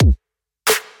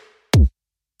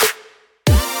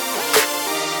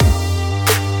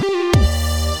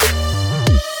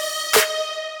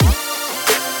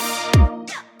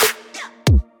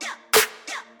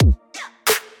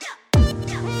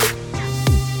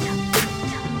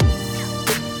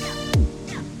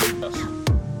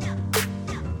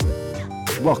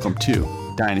Welcome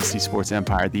to Dynasty Sports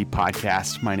Empire, the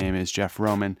podcast. My name is Jeff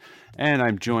Roman, and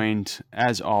I'm joined,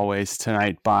 as always,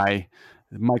 tonight by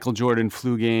Michael Jordan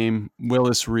flu game,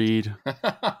 Willis Reed,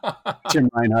 Tim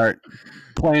Reinhart,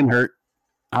 playing hurt.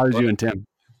 How are you doing, Tim?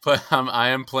 But I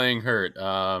am playing hurt.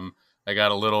 I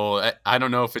got a little. I don't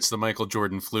know if it's the Michael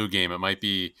Jordan flu game. It might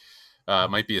be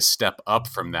a step up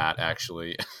from that,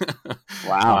 actually.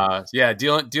 Wow. Yeah,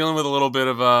 dealing with a little bit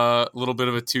of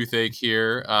a toothache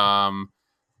here.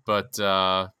 But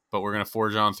we're gonna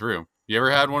forge on through. You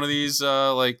ever had one of these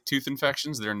like tooth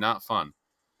infections? They're not fun.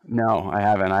 No, I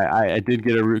haven't. I did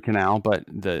get a root canal, but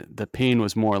the pain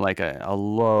was more like a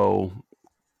low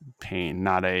pain,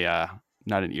 not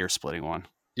an ear splitting one.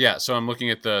 Yeah, so I'm looking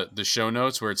at the show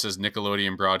notes where it says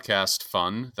Nickelodeon broadcast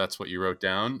fun. That's what you wrote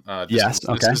down. This is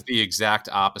the exact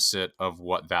opposite of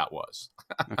what that was.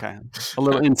 Okay, a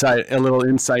little insight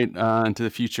into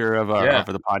the future of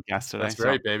the podcast today. That's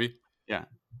right, baby. Yeah.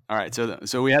 All right.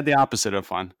 So we had the opposite of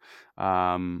fun,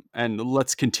 and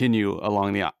let's continue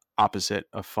along the opposite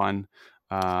of fun.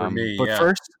 For me, but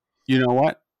first, you know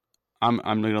what? I'm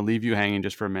going to leave you hanging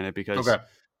just for a minute because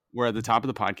we're at the top of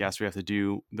the podcast. We have to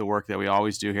do the work that we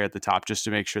always do here at the top just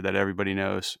to make sure that everybody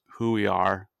knows who we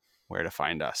are, where to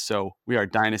find us. So we are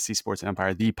Dynasty Sports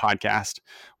Empire, the podcast.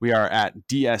 We are at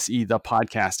DSE, the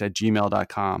podcast at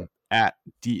gmail.com, at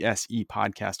DSE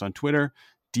podcast on Twitter,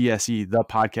 DSE, the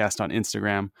podcast on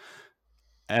Instagram.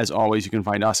 As always, you can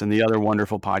find us and the other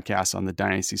wonderful podcasts on the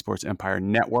Dynasty Sports Empire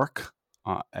network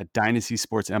at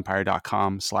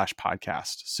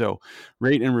dynastysportsempire.com/podcast. So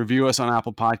rate and review us on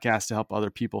Apple Podcasts to help other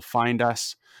people find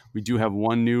us. We do have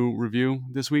one new review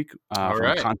this week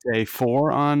from Conte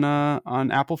 4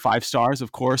 on Apple. 5 stars,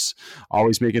 of course.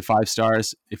 Always make it 5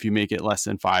 stars. If you make it less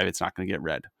than 5, it's not going to get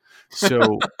read.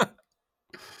 So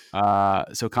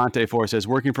so Conte 4 says,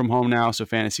 working from home now, so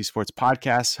fantasy sports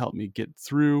podcasts help me get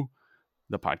through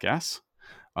the podcasts.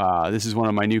 This is one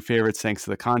of my new favorites thanks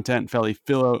to the content.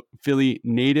 Philly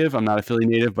native. I'm not a Philly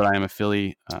native, but I am a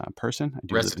Philly person. I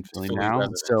do live in Philly now.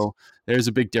 Residence. So there's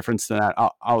a big difference to that.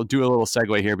 I'll do a little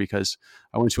segue here because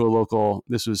I went to a local,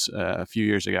 this was a few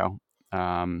years ago.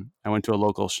 I went to a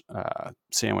local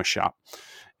sandwich shop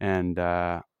and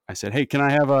I said, hey, can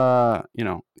I have a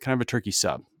turkey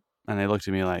sub? And they looked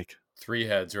at me like 3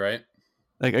 heads, right?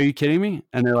 Like, are you kidding me?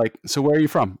 And they're like, so where are you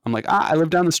from? I'm like, I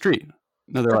live down the street.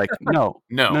 No, they're like, no.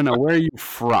 Where are you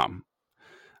from?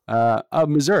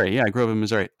 Missouri. Yeah, I grew up in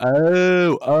Missouri.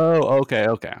 Oh, okay.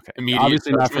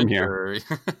 Obviously not from here.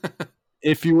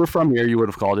 If you were from here, you would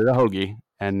have called it a hoagie,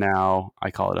 and now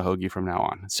I call it a hoagie from now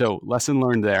on. So lesson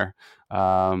learned there.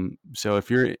 So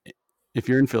if you're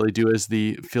in Philly, do as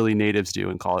the Philly natives do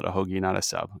and call it a hoagie, not a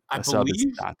sub. Sub is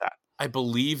not that. I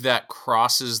believe that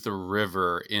crosses the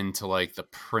river into like the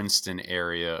Princeton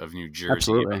area of New Jersey.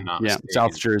 Absolutely. Yeah.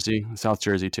 South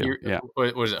Jersey too.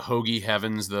 Was it Hoagie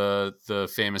Heavens, the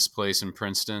famous place in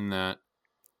Princeton that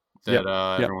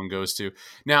everyone goes to?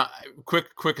 Now,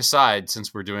 quick aside,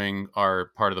 since we're doing our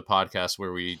part of the podcast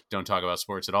where we don't talk about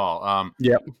sports at all.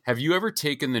 Have you ever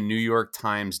taken the New York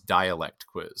Times dialect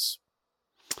quiz?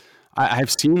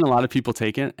 I've seen a lot of people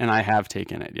take it, and I have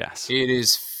taken it. Yes, it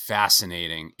is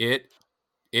fascinating.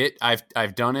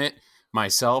 I've done it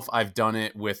myself. I've done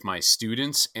it with my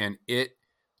students, and it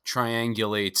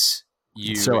triangulates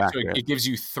you. So accurate. It gives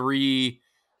you 3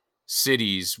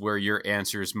 cities where your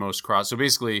answers most cross. So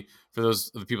basically, for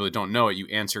those of the people that don't know it, you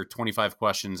answer 25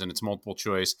 questions, and it's multiple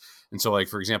choice. And so, like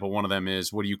for example, one of them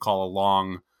is, what do you call a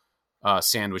long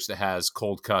sandwich that has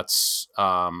cold cuts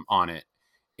on it?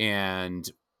 And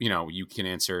you can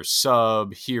answer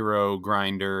sub, hero,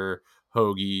 grinder,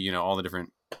 hoagie, all the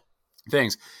different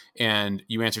things. And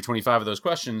you answer 25 of those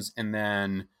questions, and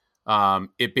then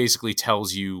it basically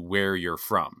tells you where you're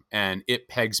from. And it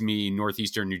pegs me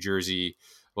Northeastern New Jersey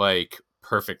like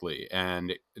perfectly.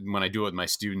 And when I do it with my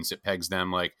students, it pegs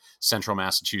them like Central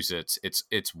Massachusetts.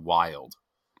 It's wild.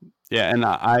 Yeah, and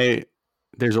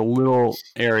there's a little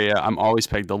area, I'm always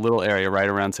pegged the little area right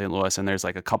around St. Louis, and there's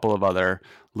like a couple of other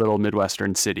little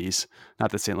Midwestern cities,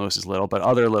 not that St. Louis is little, but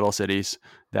other little cities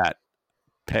that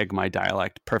peg my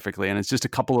dialect perfectly. And it's just a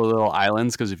couple of little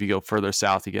islands, because if you go further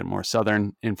south, you get more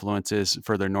Southern influences.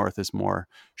 Further north is more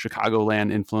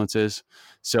Chicagoland influences.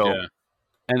 So,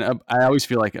 and I always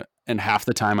feel like, and half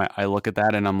the time I look at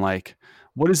that and I'm like,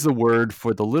 what is the word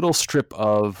for the little strip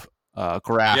of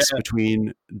grass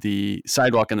between the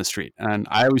sidewalk and the street? And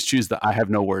I always choose I have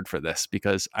no word for this,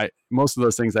 because most of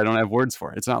those things I don't have words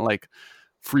for. It's not like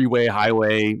freeway,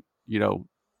 highway,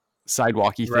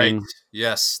 sidewalky thing. Right.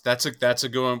 Yes, that's a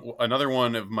good one. Another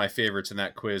one of my favorites in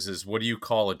that quiz is, what do you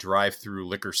call a drive-through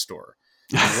liquor store?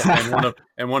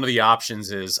 And one of the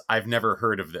options is I've never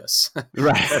heard of this.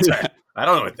 Right. That's right. I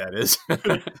don't know what that is.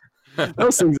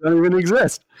 Those things don't even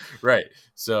exist. Right.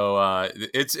 So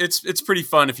it's pretty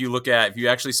fun if you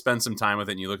actually spend some time with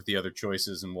it and you look at the other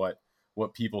choices and what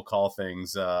people call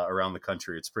things around the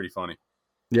country. It's pretty funny.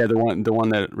 Yeah, the one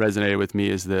that resonated with me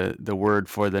is the word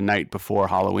for the night before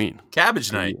Halloween.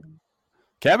 Cabbage night.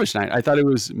 Cabbage night. I thought it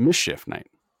was mischief night.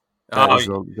 That is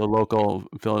the local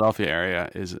Philadelphia area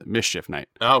is mischief night.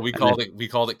 Oh, we called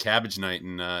it cabbage night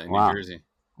in New Jersey.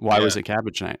 Why was it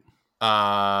cabbage night?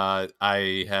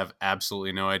 I have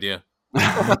absolutely no idea. Okay.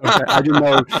 I didn't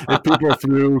know if people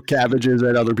threw cabbages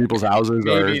at other people's houses.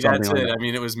 Maybe or something that's like it. that. I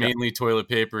mean, it was mainly toillet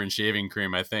paper and shaving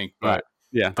cream, I think. But right.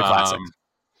 Yeah, the classics.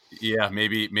 Yeah,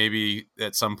 maybe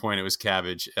at some point it was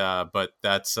cabbage. But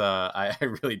that's I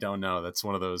really don't know. That's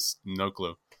one of those, no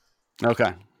clue.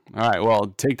 Okay. All right. Well,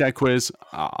 take that quiz.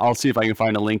 I'll see if I can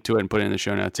find a link to it and put it in the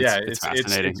show notes. It's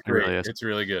fascinating. It's great. It really is. It's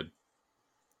really good.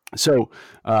 So,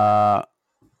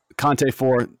 Conte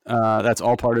 4, that's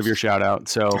all part of your shout out.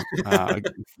 So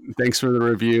thanks for the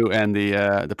review and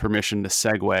the permission to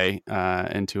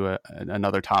segue into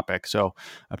another topic. So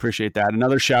appreciate that.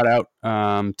 Another shout out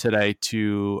today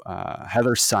to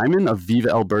Heather Simon of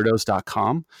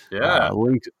VivaElbertos.com. Yeah.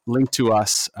 Link to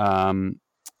us.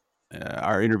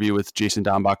 Our interview with Jason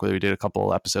Dombach that we did a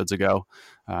couple episodes ago,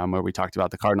 where we talked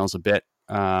about the Cardinals a bit.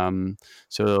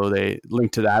 So they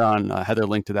linked to that on Heather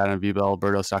linked to that on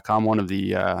VivaElbertos.com, one of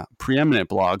the preeminent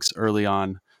blogs early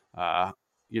on,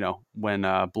 when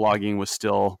blogging was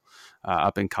still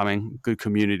up and coming. Good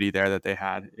community there that they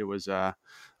had. It was a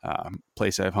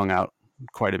place I've hung out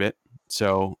quite a bit.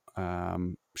 So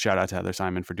shout out to Heather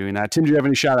Simon for doing that. Tim, do you have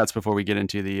any shout outs before we get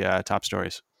into the top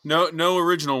stories? No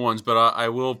original ones, but I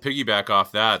will piggyback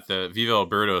off that. The Viva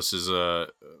Albertos is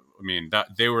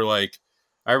they were like,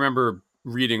 I remember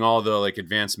reading all the like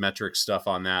advanced metrics stuff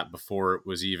on that before it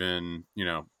was even,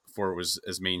 before it was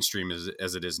as mainstream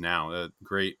as it is now. A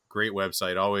great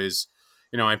website. Always,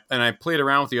 I played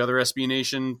around with the other SB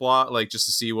Nation blog, like just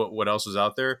to see what else was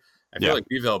out there. I feel like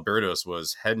Viva Albertos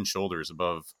was head and shoulders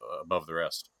above the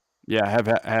rest. Yeah,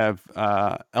 have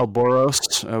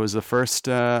Elboros was the first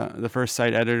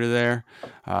site editor there.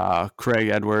 Craig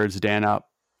Edwards, Dan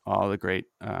Up, all the great,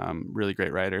 really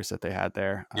great writers that they had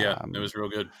there. Yeah, it was real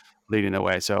good, leading the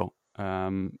way. So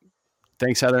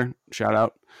thanks, Heather. Shout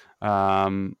out.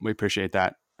 We appreciate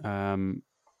that. And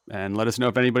let us know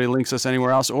if anybody links us anywhere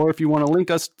else, or if you want to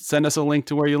link us, send us a link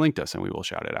to where you linked us, and we will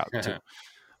shout it out too.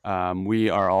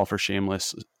 We are all for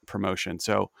shameless promotion.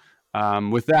 So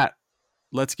with that,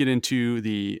 let's get into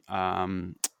the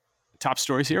top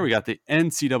stories here. We got the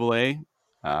NCAA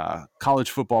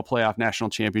College Football Playoff National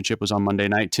Championship was on Monday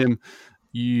night. Tim,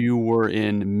 you were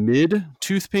in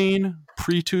mid-tooth pain,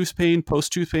 pre-tooth pain,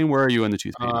 post-tooth pain. Where are you in the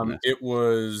tooth pain on this? It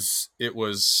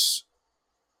was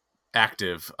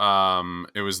active.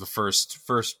 It was the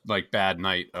first like bad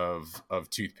night of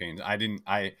tooth pain. I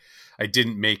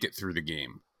didn't make it through the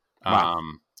game. Wow.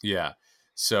 Yeah.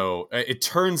 So it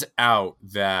turns out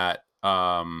that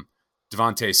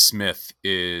Devontae Smith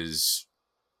is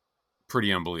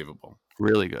pretty unbelievable.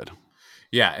 Really good.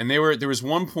 Yeah, and there was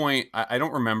one point, I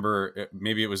don't remember,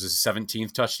 maybe it was his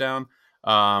 17th touchdown,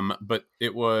 but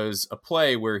it was a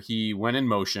play where he went in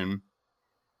motion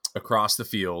across the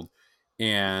field,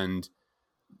 and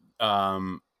I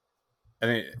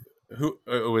think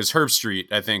it was Herb Street,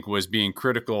 I think, was being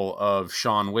critical of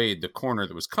Shaun Wade, the corner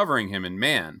that was covering him in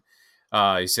man.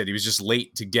 He said he was just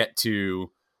late to get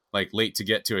to it,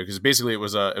 because basically it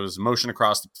was motion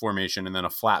across the formation and then a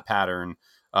flat pattern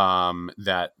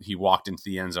that he walked into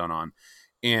the end zone on.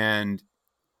 And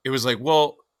it was like,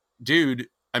 well, dude,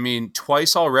 I mean,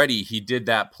 twice already he did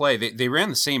that play. They ran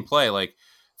the same play like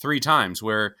 3 times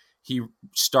where he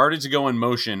started to go in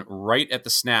motion right at the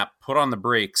snap, put on the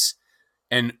brakes,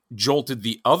 and jolted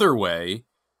the other way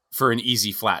for an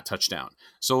easy flat touchdown.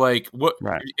 So like, what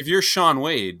if you're Shaun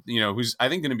Wade, who's I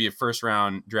think going to be a first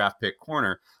round draft pick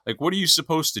corner, like what are you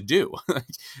supposed to do?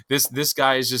 This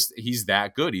guy is just, he's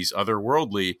that good. He's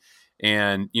otherworldly.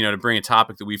 And, to bring a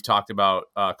topic that we've talked about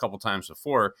a couple times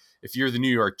before, if you're the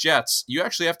New York Jets, you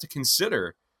actually have to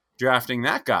consider drafting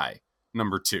that guy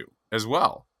number 2 as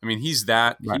well. I mean, he's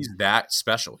that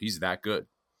special. He's that good.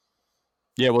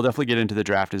 Yeah, we'll definitely get into the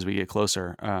draft as we get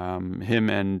closer. Him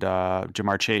and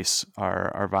Jamar Chase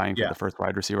are vying for the first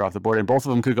wide receiver off the board, and both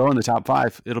of them could go in the top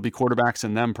 5. It'll be quarterbacks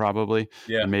and them probably,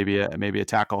 and maybe a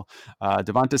tackle.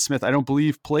 Devonta Smith, I don't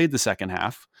believe, played the second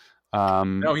half.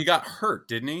 No, he got hurt,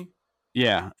 didn't he?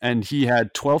 Yeah, and he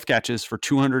had 12 catches for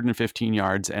 215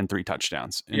 yards and 3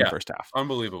 touchdowns in the first half.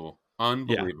 Unbelievable.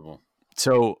 Yeah.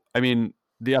 So, I mean,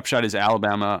 the upshot is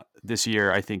Alabama this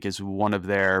year, I think, is one of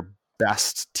their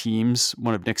best teams,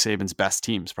 one of Nick Saban's best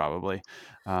teams, probably.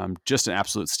 Just an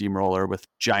absolute steamroller with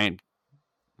giant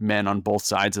men on both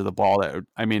sides of the ball.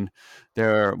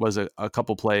 There was a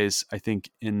couple plays, I think,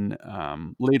 in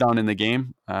late on in the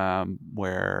game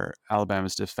where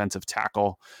Alabama's defensive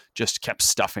tackle just kept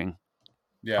stuffing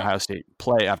Ohio State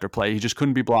play after play. He just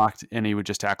couldn't be blocked, and he would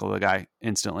just tackle the guy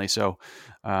instantly. So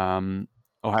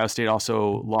Ohio State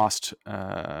also lost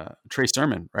Trey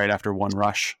Sermon right after one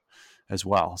rush as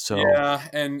well. So yeah,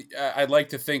 and I'd like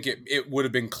to think it would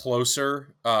have been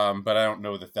closer, but I don't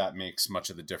know that makes much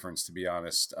of the difference, to be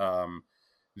honest.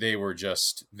 They were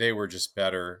just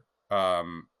better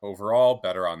overall,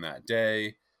 better on that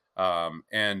day,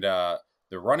 and the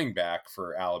running back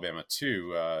for Alabama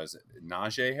too, is it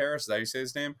Najee Harris? Is that how you say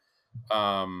his name?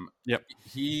 Yep.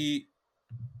 He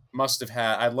must have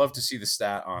had. I'd love to see the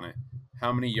stat on it.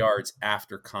 How many yards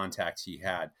after contact he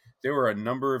had? There were a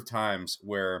number of times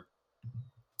where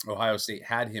Ohio State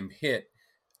had him hit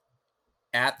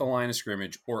at the line of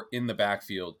scrimmage or in the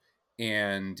backfield,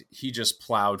 and he just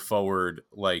plowed forward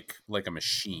like a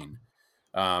machine.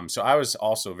 So I was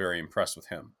also very impressed with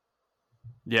him.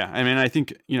 Yeah, I mean, I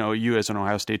think, you as an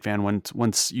Ohio State fan,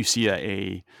 once you see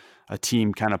a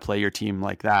team kind of play your team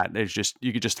like that, it's just,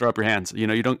 you could just throw up your hands. You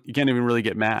can't even really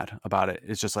get mad about it.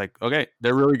 It's just like, okay,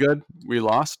 they're really good. We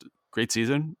lost. Great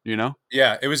season,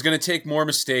 Yeah, it was going to take more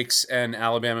mistakes, and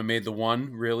Alabama made the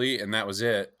one, really, and that was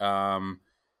it. And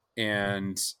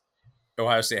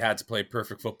Ohio State had to play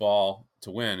perfect football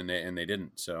to win, and they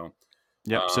didn't. So,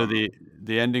 yep. So the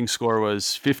ending score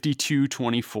was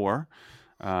 52-24.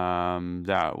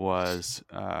 That was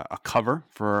a cover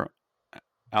for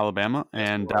Alabama,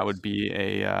 and that would be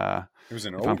it was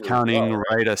an, if I'm counting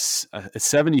right, a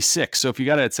 76. So if you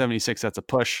got it at 76, that's a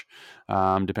push,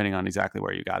 depending on exactly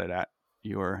where you got it at.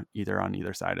 You were either on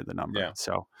either side of the number. Yeah.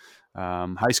 So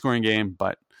high scoring game,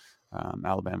 but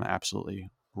Alabama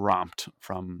absolutely romped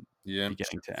from beginning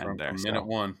to end there. From minute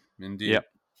one, indeed. Yep.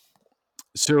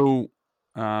 So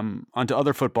onto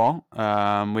other football.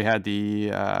 We had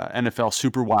the NFL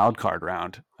Super Wild Card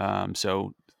round.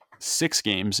 So 6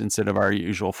 games instead of our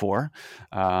usual 4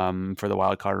 for the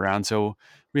wild card round. So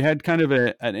we had kind of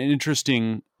an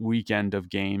interesting weekend of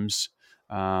games.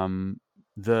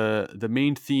 The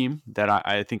main theme that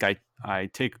I think I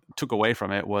took away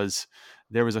from it was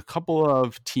there was a couple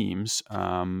of teams,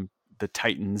 the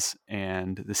Titans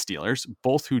and the Steelers,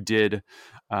 both who did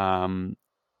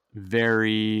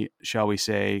very, shall we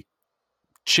say,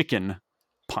 chicken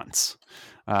punts.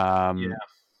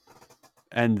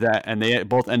 And they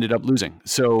both ended up losing.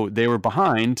 So they were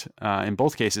behind in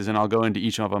both cases, and I'll go into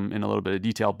each of them in a little bit of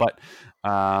detail. But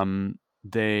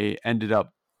they ended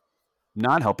up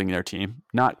not helping their team,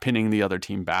 not pinning the other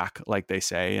team back, like they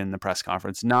say in the press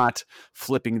conference, not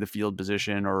flipping the field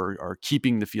position or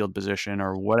keeping the field position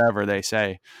or whatever they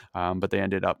say. But they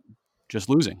ended up just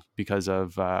losing because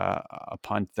of a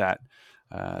punt that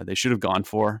they should have gone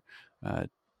for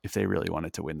if they really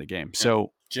wanted to win the game.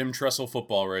 So Jim Tressel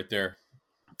football right there.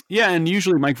 Yeah, and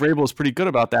usually Mike Vrabel is pretty good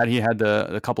about that. He had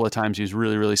a couple of times he was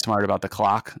really, really smart about the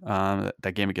clock.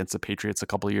 That game against the Patriots a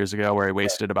couple of years ago where he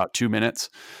wasted about 2 minutes.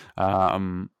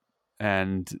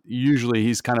 And usually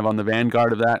he's kind of on the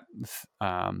vanguard of that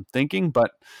thinking,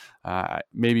 but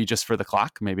maybe just for the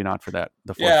clock, maybe not for the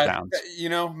fourth downs.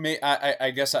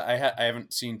 I guess I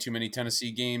haven't seen too many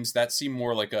Tennessee games. That seemed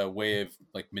more like a way of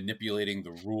like manipulating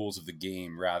the rules of the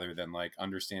game rather than like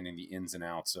understanding the ins and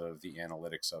outs of the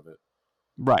analytics of it.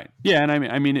 Right. Yeah. And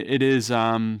I mean, it is,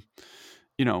 analytics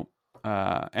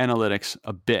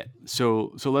a bit.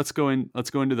 So let's go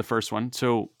into the first one.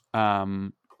 So,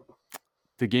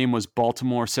 the game was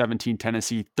Baltimore 17,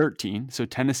 Tennessee 13. So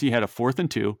Tennessee had a 4th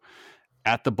and 2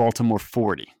 at the Baltimore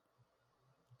 40.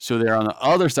 So they're on the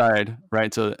other side,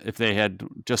 right? So if they had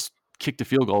just kicked a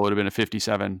field goal, it would have been a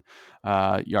 57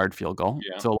 yard field goal.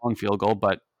 Yeah. It's a long field goal,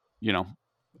 but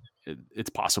it's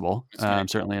possible.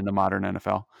 Certainly in the modern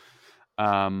NFL.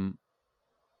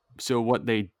 So what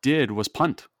they did was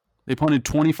punt. They punted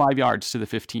 25 yards to the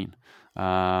 15.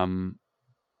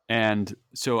 And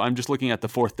so I'm just looking at the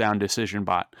 4th down decision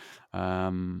bot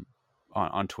on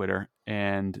Twitter,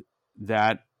 and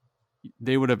that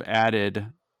they would have added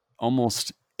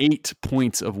almost 8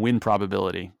 points of win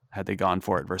probability had they gone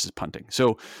for it versus punting.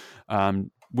 So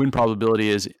win probability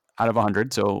is out of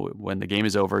 100. So when the game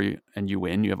is over and you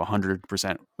win, you have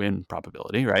 100% win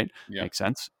probability, right? Yeah. Makes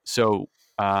sense. So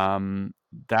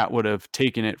that would have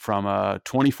taken it from a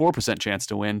 24% chance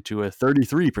to win to a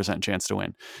 33% chance to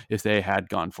win if they had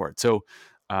gone for it. So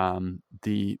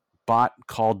the bot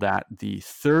called that the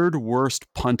 3rd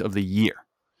worst punt of the year.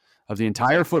 of the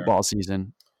entire football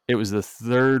season, it was the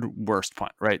third worst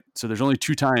punt, right? So there's only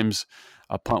 2 times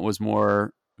a punt was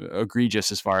more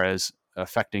egregious as far as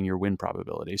affecting your win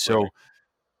probability. So Right.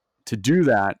 to do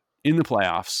that in the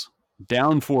playoffs,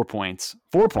 down 4 points,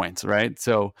 right?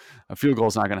 So a field goal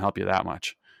is not going to help you that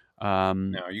much.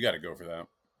 No, you got to go for that.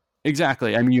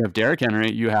 Exactly. I mean, you have Derrick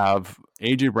Henry, you have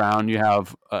AJ Brown, you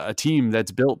have a team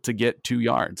that's built to get 2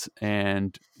 yards,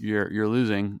 and you're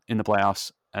losing in the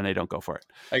playoffs, and they don't go for it.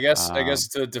 I guess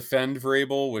to defend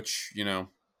Vrabel, which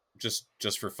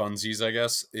just for funsies, I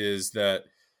guess, is that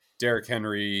Derrick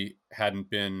Henry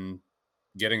hadn't been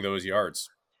getting those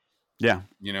yards. Yeah.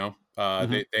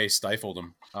 They stifled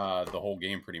him the whole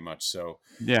game pretty much. So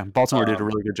yeah, Baltimore did a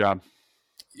really good job.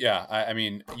 Yeah, I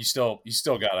mean, you still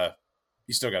gotta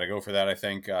go for that, I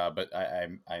think. But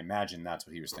I imagine that's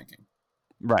what he was thinking.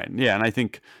 Right. Yeah, and I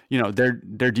think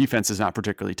their defense is not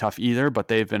particularly tough either, but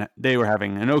they were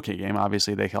having an okay game.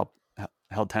 Obviously, they held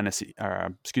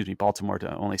Baltimore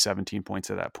to only 17 points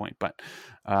at that point. But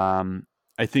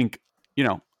I think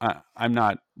I'm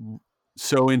not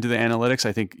so into the analytics.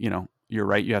 I think you're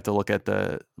right. You have to look at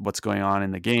what's going on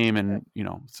in the game and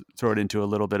throw it into a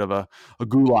little bit of a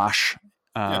goulash.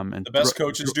 And the best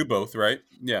coaches do both, right?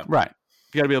 Yeah, right.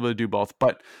 You got to be able to do both.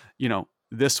 But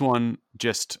this one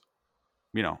just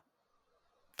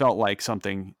felt like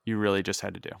something you really just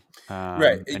had to do.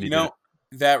 Right.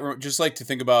 That just like to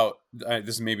think about,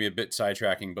 this is maybe a bit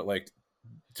sidetracking, but like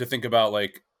to think about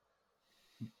like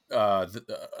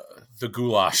the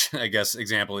goulash, I guess,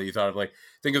 example that you thought of, like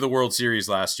think of the World Series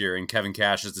last year and Kevin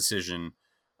Cash's decision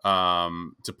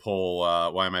to pull,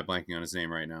 why am I blanking on his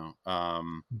name right now?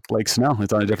 Blake Snell.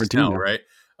 It's on a different team now. Right?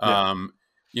 Yeah.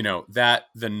 That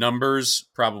the numbers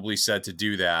probably said to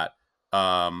do that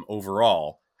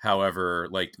overall. However,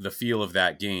 like the feel of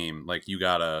that game, like you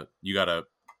gotta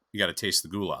taste the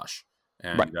goulash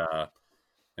and right.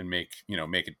 And make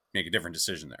a different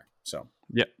decision there. So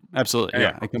yeah, absolutely.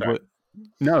 Yeah,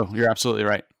 no, you're absolutely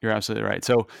right. You're absolutely right.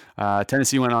 So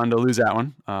Tennessee went on to lose that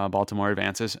one. Baltimore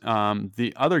advances.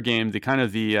 The other game, the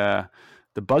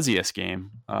buzziest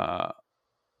game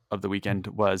of the weekend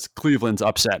was Cleveland's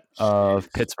upset of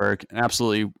Pittsburgh. An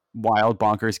absolutely wild,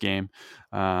 bonkers game.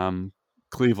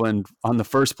 Cleveland on the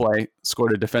first play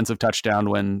scored a defensive touchdown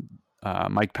when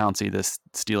Mike Pouncey, this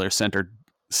Steelers center,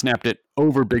 snapped it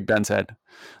over Big Ben's head.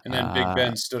 And then Big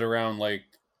Ben stood around like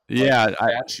a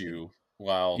statue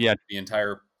while the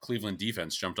entire Cleveland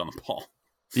defense jumped on the ball.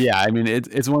 Yeah, I mean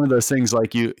it's one of those things,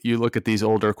 like you look at these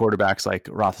older quarterbacks like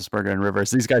Roethlisberger and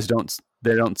Rivers. These guys don't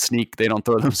sneak, they don't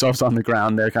throw themselves on the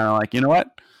ground. They're kind of like, you know what?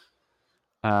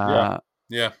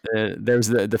 There's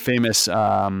the famous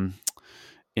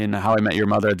in How I Met Your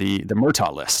Mother, the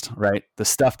Murtaugh list, right? The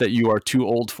stuff that you are too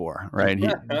old for, right?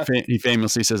 He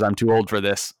famously says, "I'm too old for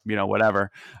this," whatever.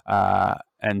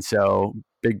 And so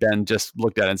Big Ben just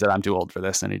looked at it and said, "I'm too old for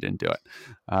this," and he didn't do it.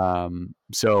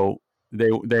 So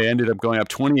they ended up going up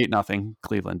 28-0.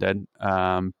 Cleveland did,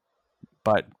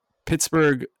 but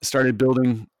Pittsburgh started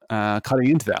building, cutting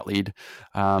into that lead,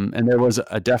 and there was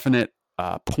a definite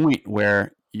point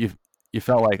where you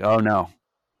felt like, oh no.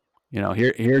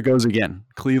 Here it goes again.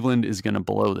 Cleveland is going to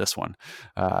blow this one.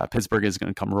 Pittsburgh is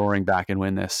going to come roaring back and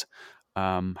win this.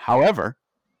 However,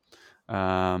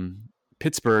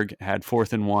 Pittsburgh had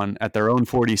 4th and 1 at their own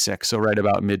 46, so right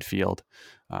about midfield.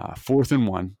 4th and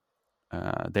 1.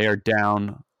 They are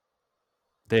down.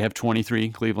 They have 23.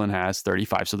 Cleveland has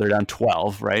 35, so they're down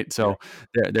 12, right? So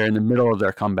they're in the middle of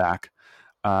their comeback,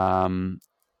 and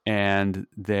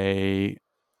they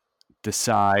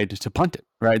decide to punt it,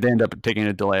 right? They end up taking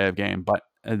a delay of game, but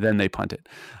then they punt it.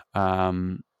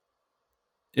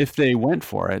 If they went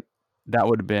for it, that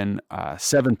would have been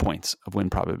 7 points of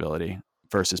win probability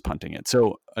versus punting it.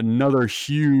 So another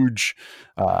huge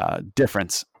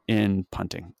difference in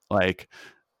punting. Like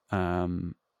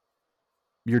you're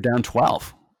down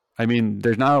 12. I mean,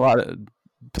 there's not a lot of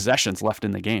possessions left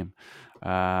in the game.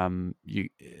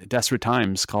 Desperate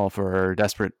times call for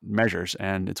desperate measures,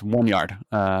 and it's 1 yard.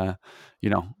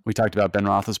 We talked about Ben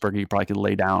Roethlisberger. He probably could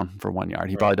lay down for 1 yard.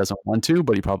 He probably doesn't want to,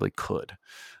 but he probably could.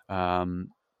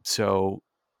 So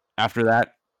after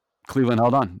that, Cleveland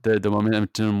held on. The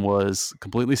momentum was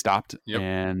completely stopped,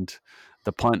 and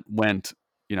the punt went,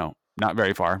 not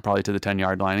very far, probably to the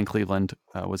 10-yard line, and Cleveland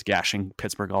was gashing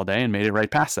Pittsburgh all day and made it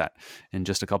right past that in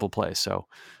just a couple plays. So,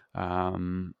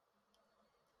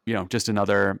 just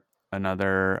another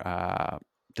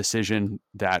decision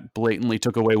that blatantly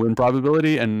took away win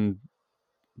probability, and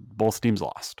both teams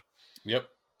lost. Yep.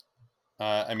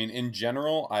 I mean, in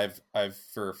general, I've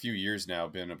for a few years now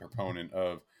been a proponent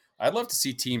of, I'd love to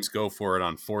see teams go for it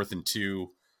on 4th and 2,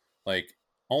 like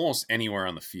almost anywhere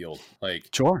on the field. Like,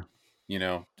 Sure.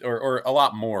 or a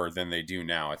lot more than they do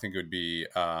now. I think it would be,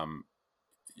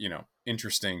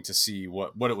 interesting to see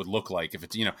what it would look like if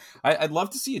it's, I'd love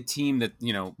to see a team that,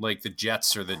 like the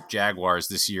Jets or the Jaguars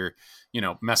this year,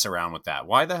 mess around with that.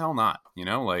 Why the hell not?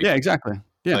 Yeah, exactly.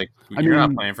 Yeah. Like, I you're not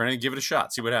mean, playing for anything. Give it a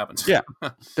shot. See what happens. yeah,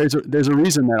 there's a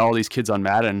reason that all these kids on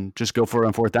Madden just go for it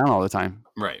on fourth down all the time,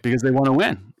 Right. because they want to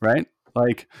win, right?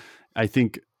 Like, I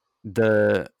think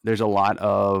there's a lot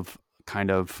of kind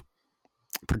of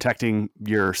protecting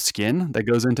your skin that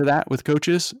goes into that with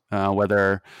coaches,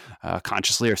 whether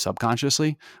consciously or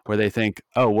subconsciously, where they think,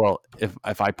 oh, well,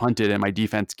 if I punt it and my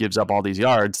defense gives up all these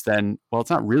yards, then, well, it's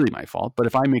not really my fault. But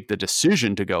if I make the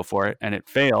decision to go for it and it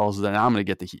fails, then I'm going to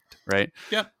get the heat, right?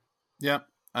 Yep. Yep.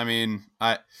 I mean,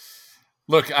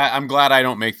 I'm glad I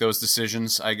don't make those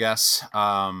decisions, I guess.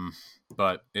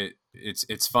 But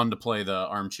it's fun to play the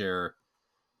armchair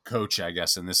coach, I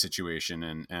guess, in this situation,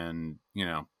 and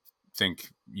think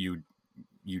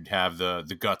you'd have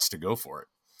the guts to go for it.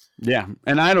 Yeah.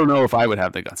 And I don't know if I would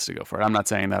have the guts to go for it. I'm not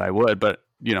saying that I would, but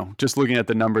just looking at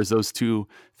the numbers, those two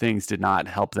things did not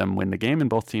help them win the game, and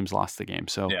both teams lost the game.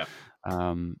 So, yeah.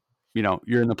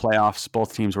 You're in the playoffs,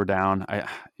 both teams were down.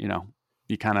 You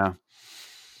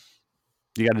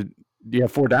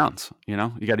have 4 downs, you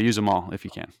got to use them all if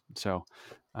you can. So,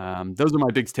 those are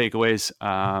my big takeaways.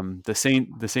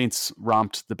 The Saints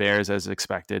romped the Bears as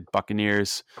expected.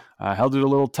 Buccaneers held it a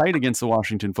little tight against the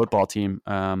Washington football team.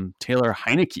 Taylor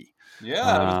Heineke,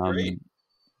 that was great.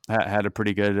 Had a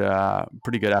pretty good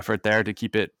effort there to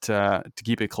keep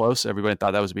it close. Everybody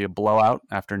thought that was to be a blowout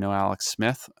after no Alex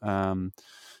Smith.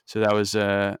 So that was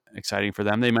exciting for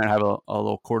them. They might have a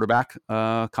little quarterback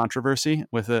controversy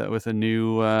with a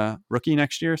new rookie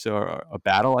next year. So a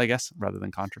battle, I guess, rather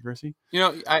than controversy.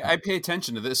 I pay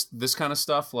attention to this kind of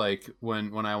stuff. Like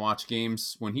when I watch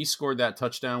games, when he scored that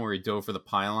touchdown where he dove for the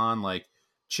pylon, like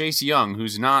Chase Young,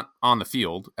 who's not on the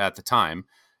field at the time,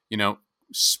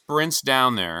 sprints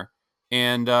down there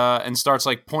and starts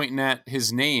like pointing at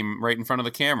his name right in front of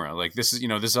the camera. Like, this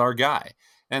is our guy.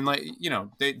 And like,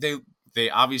 they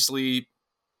obviously,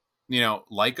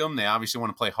 like him. They obviously want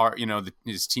to play hard.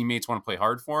 His teammates want to play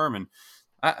hard for him. And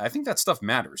I think that stuff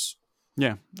matters.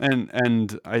 Yeah.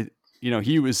 And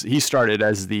he started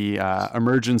as the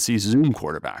emergency Zoom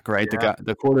quarterback, right? Yeah.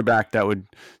 The quarterback that would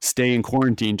stay in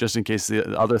quarantine just in case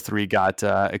the other 3 got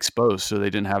exposed, so they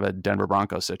didn't have a Denver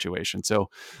Broncos situation. So,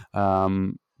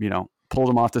 pulled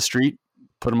him off the street,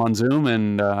 put him on Zoom,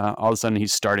 and all of a sudden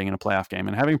he's starting in a playoff game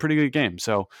and having a pretty good game.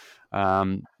 So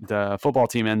the football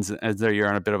team ends their year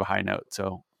on a bit of a high note.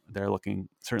 So they're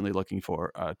certainly looking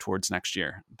for towards next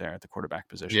year there at the quarterback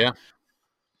position. Yeah.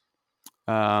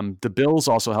 The Bills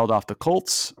also held off the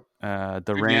Colts. The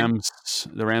Good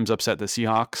Rams upset the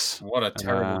Seahawks. What a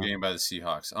terrible game by the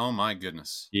Seahawks. Oh my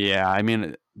goodness. Yeah. I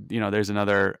mean, there's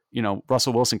another,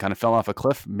 Russell Wilson kind of fell off a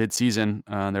cliff mid-season.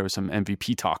 There was some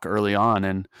MVP talk early on,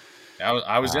 and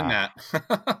I was in that.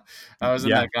 I was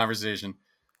in that conversation.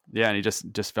 Yeah. And he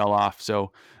just fell off.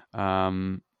 So,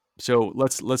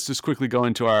 let's just quickly go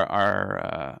into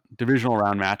our divisional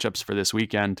round matchups for this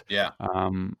weekend. Yeah.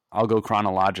 I'll go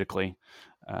chronologically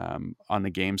on the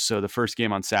games. So the first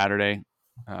game on Saturday,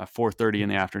 4:30 in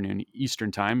the afternoon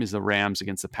Eastern time, is the Rams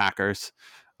against the Packers.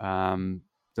 The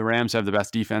Rams have the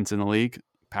best defense in the league.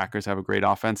 Packers have a great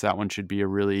offense. That one should be a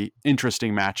really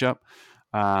interesting matchup,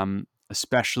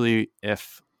 especially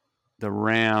if the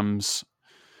Rams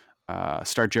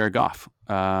start Jared Goff.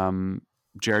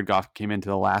 Jared Goff came into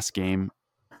the last game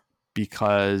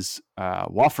because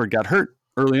Wofford got hurt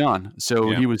early on.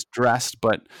 So he was dressed,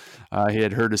 but he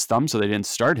had hurt his thumb, so they didn't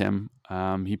start him.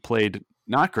 He played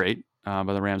not great,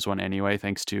 but the Rams won anyway,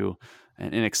 thanks to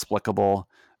an inexplicable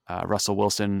Russell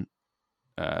Wilson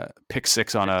pick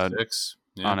six on a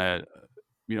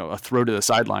throw to the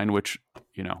sideline, which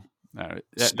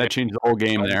that changed the whole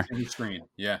game there. Screen.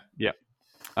 Yeah.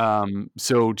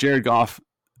 So Jared Goff,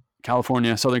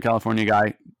 Southern California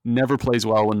guy, never plays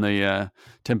well when the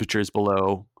temperature is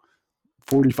below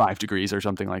 45 degrees or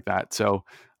something like that. So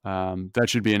that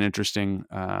should be an interesting.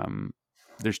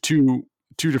 There's two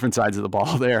different sides of the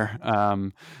ball there.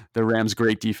 The Rams'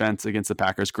 great defense against the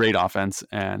Packers' great offense,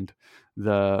 and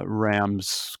the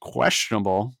Rams'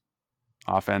 questionable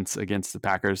offense against the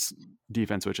Packers'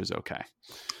 defense, which is okay.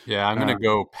 Yeah, I'm going to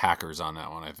go Packers on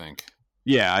that one, I think.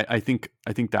 Yeah, I think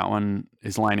that one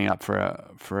is lining up for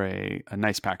a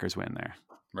nice Packers win there.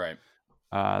 Right.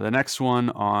 The next one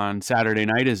on Saturday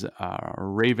night is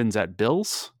Ravens at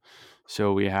Bills.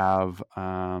 So we have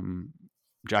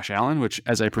Josh Allen, which,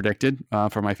 as I predicted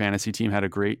for my fantasy team, had a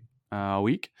great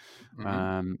week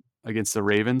against the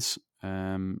Ravens.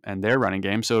 and their running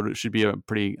game. So it should be a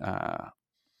pretty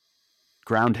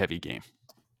ground heavy game.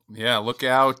 Yeah, look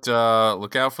out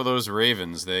for those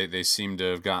Ravens. They seem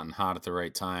to have gotten hot at the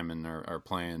right time and are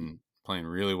playing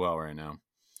really well right now.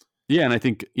 Yeah, and I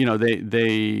think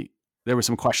they there were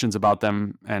some questions about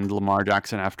them and Lamar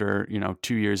Jackson after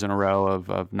 2 years in a row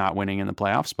of not winning in the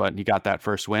playoffs, but he got that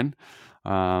first win.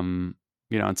 And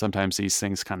sometimes these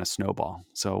things kind of snowball.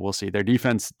 So we'll see. Their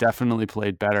defense definitely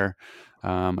played better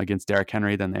against Derrick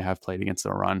Henry than they have played against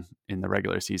the run in the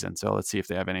regular season. So let's see if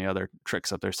they have any other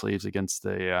tricks up their sleeves against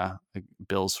the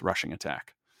Bills rushing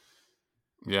attack.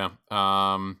 Yeah.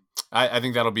 I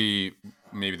think that'll be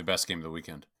maybe the best game of the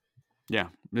weekend. Yeah,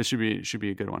 this should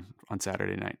be a good one on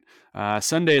Saturday night.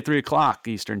 Sunday at 3:00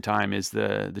 Eastern time is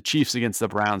the Chiefs against the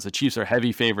Browns. The Chiefs are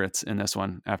heavy favorites in this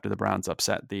one after the Browns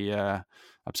upset the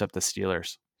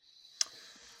Steelers.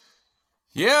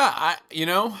 Yeah,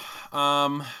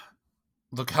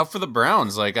 look out for the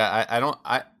Browns. Like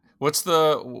what's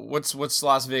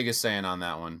Las Vegas saying on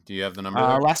that one? Do you have the number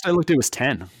there? Last I looked, it was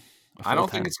 10. I don't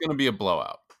think it's going to be a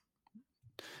blowout.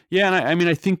 Yeah, and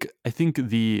I think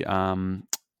the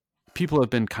people have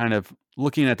been kind of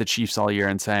looking at the Chiefs all year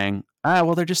and saying,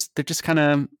 well, they're just kind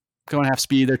of going half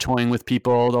speed. They're toying with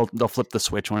people. They'll flip the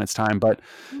switch when it's time. But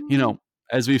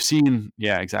as we've seen,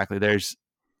 yeah, exactly. There's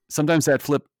sometimes that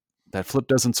flip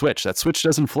doesn't switch. That switch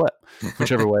doesn't flip,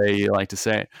 whichever way you like to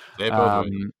say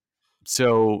it.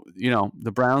 So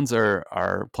the Browns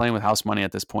are playing with house money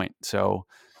at this point. So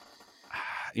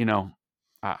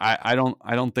I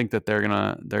don't think that they're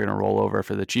gonna roll over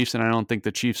for the Chiefs, and I don't think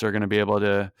the Chiefs are gonna be able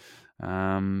to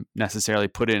necessarily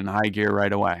put it in high gear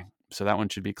right away. So that one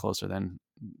should be closer than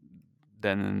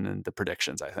the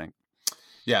predictions, I think.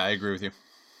 Yeah, I agree with you.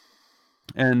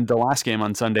 And the last game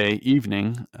on Sunday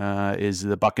evening is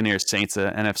the Buccaneers Saints,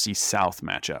 NFC South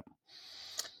matchup.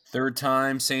 Third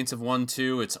time Saints have won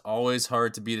 2. It's always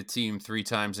hard to beat a team 3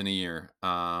 times in a year.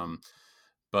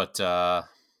 But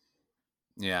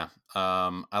yeah,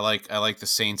 I like the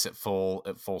Saints at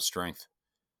full strength.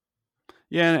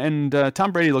 Yeah, and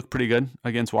Tom Brady looked pretty good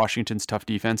against Washington's tough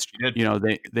defense.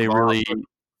 They really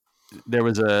there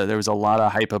was a lot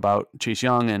of hype about Chase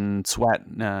Young and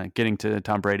Sweat getting to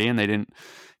Tom Brady, and they didn't.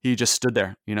 He just stood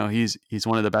there. He's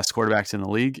one of the best quarterbacks in the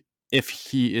league if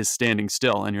he is standing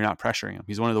still and you're not pressuring him.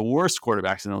 He's one of the worst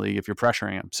quarterbacks in the league if you're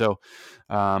pressuring him. So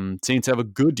Saints have a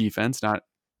good defense, not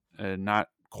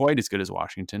quite as good as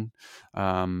Washington.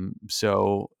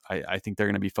 So I think they're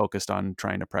going to be focused on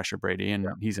trying to pressure Brady, and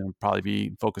he's going to probably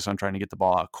be focused on trying to get the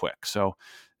ball out quick. So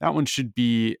that one should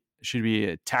be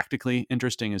tactically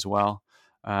interesting as well.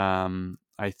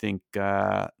 I think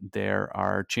there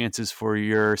are chances for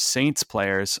your Saints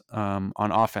players on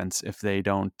offense if they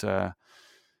don't,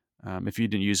 if you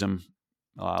didn't use them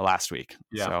last week.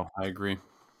 Yeah, so I agree.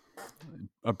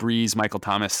 A Breeze, Michael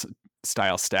Thomas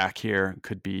style stack here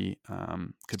could be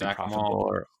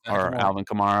profitable, or Alvin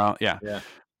Kamara. Yeah.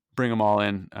 Bring them all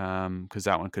in because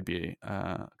that one could be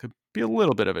a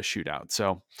little bit of a shootout.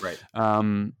 So right.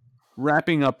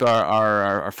 Wrapping up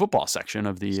our football section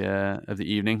of the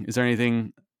evening, is there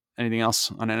anything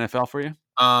else on NFL for you?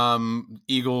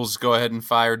 Eagles go ahead and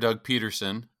fire Doug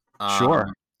Peterson. Sure.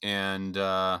 And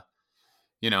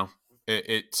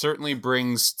it certainly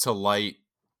brings to light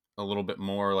a little bit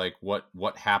more like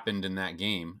what happened in that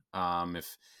game.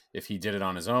 If he did it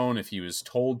on his own, if he was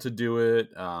told to do it,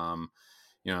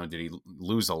 did he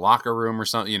lose a locker room or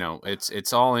something?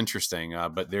 It's all interesting.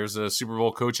 But there's a Super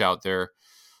Bowl coach out there,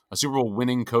 a Super Bowl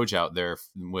winning coach out there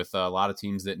with a lot of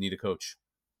teams that need a coach.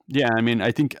 Yeah, I mean,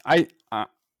 I think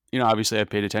obviously I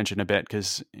paid attention a bit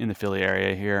because in the Philly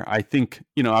area here, I think,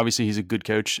 obviously he's a good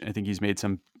coach. I think he's made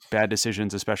some bad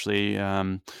decisions, especially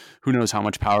who knows how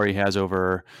much power he has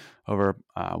over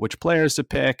which players to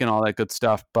pick and all that good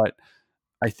stuff. But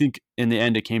I think in the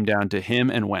end, it came down to him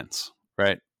and Wentz,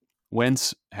 right?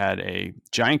 Wentz had a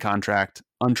giant contract,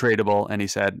 untradeable, and he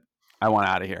said, I want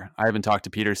out of here. I haven't talked to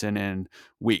Peterson in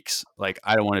weeks. Like,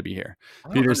 I don't want to be here.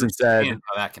 Peterson said,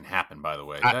 how that can happen, by the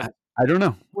way. I don't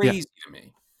know. Crazy to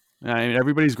me. I mean,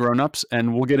 everybody's grown-ups,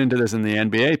 and we'll get into this in the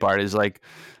NBA part, is like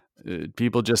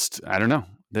people just, I don't know.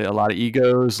 A lot of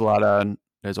egos,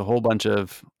 there's a whole bunch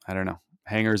of, I don't know,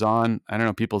 hangers on. I don't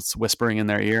know, people whispering in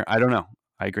their ear. I don't know.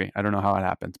 I agree. I don't know how it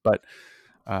happens. But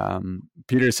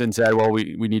Peterson said, well,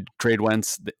 we need to trade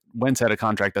Wentz. Wentz had a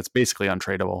contract that's basically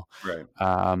untradeable. Right.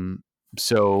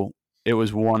 So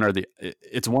it's one or the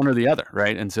other,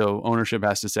 right? And so ownership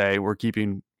has to say, we're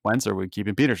keeping Wentz or we're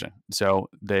keeping Peterson. So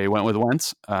they went with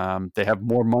Wentz. They have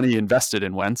more money invested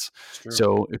in Wentz.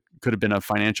 So it could have been a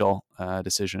financial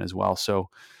decision as well. So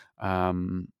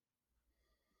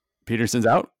Peterson's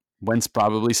out. Wentz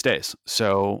probably stays.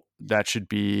 So that should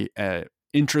be an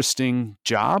interesting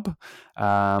job.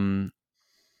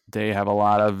 They have a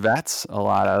lot of vets, a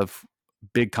lot of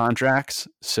big contracts.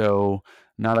 So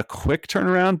not a quick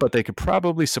turnaround, but they could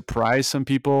probably surprise some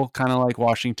people, kind of like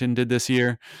Washington did this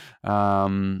year,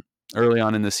 early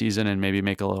on in the season, and maybe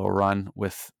make a little run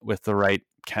with the right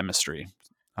chemistry.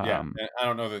 Yeah, and I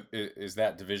don't know that is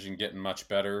that division getting much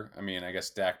better. I mean, I guess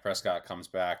Dak Prescott comes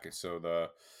back, so the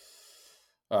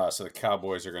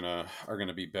Cowboys are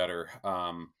gonna be better.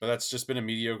 But that's just been a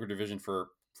mediocre division for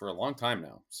a long time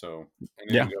now. So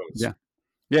anything goes.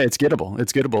 Yeah, it's gettable.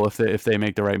 It's gettable if they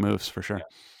make the right moves, for sure. Yeah.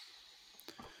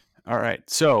 All right,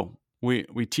 so we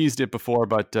teased it before,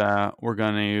 but we're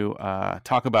going to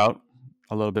talk about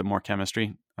a little bit more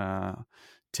chemistry.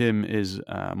 Tim is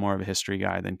more of a history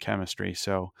guy than chemistry,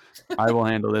 so I will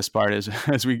handle this part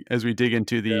as we dig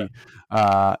into the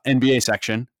NBA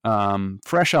section.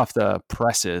 Fresh off the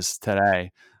presses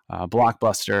today,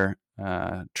 blockbuster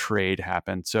trade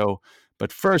happened. So,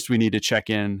 but first we need to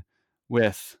check in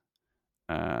with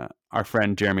our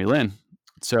friend Jeremy Lin.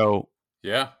 So,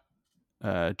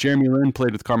 Jeremy Lin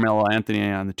played with Carmelo Anthony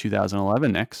on the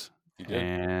 2011 Knicks,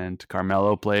 and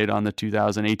Carmelo played on the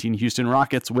 2018 Houston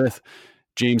Rockets with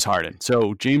James Harden.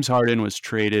 So James Harden was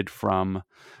traded from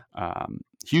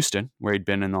Houston, where he'd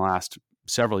been in the last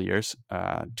several years,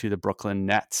 to the Brooklyn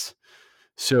Nets.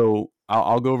 So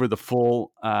I'll go over the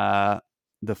full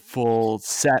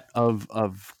set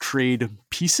of trade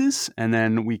pieces, and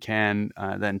then we can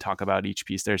then talk about each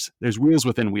piece. There's wheels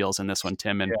within wheels in this one,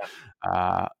 Tim, and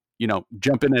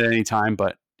jump in at any time.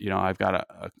 But I've got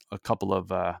a couple of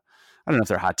I don't know if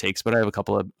they're hot takes, but I have a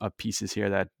couple of pieces here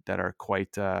that are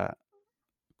quite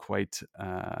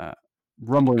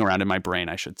rumbling around in my brain,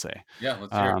 I should say. Yeah,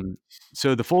 let's hear it.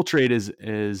 So the full trade is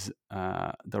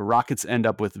the Rockets end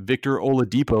up with Victor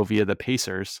Oladipo via the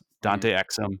Pacers, Dante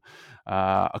Exum,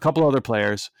 a couple other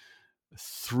players,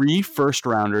 3 first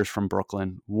rounders from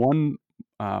Brooklyn, 1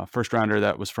 first rounder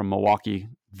that was from Milwaukee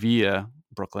via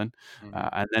Brooklyn,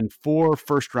 and then 4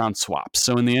 first round swaps.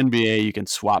 So in the NBA, you can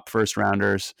swap first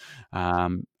rounders,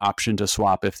 option to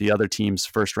swap if the other team's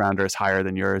first rounder is higher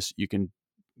than yours, you can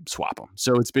swap them.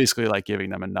 So it's basically like giving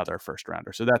them another first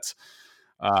rounder. So that's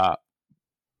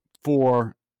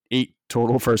 8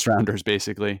 total first rounders,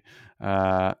 basically.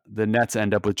 The Nets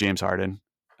end up with James Harden.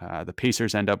 The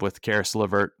Pacers end up with Karis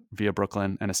LeVert via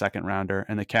Brooklyn and a second rounder.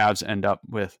 And the Cavs end up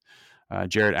with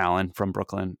Jared Allen from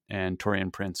Brooklyn and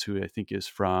Taurean Prince, who I think is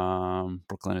from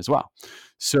Brooklyn as well.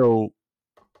 So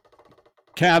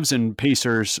Cavs and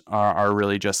Pacers are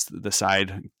really just the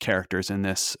side characters in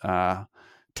this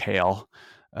tale.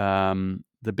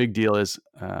 The big deal is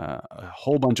a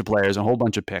whole bunch of players, a whole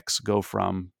bunch of picks go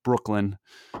from Brooklyn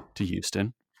to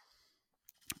Houston.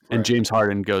 Right. And James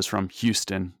Harden goes from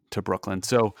Houston to Brooklyn.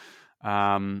 So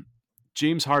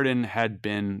James Harden had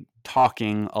been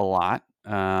talking a lot.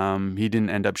 He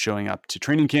didn't end up showing up to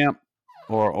training camp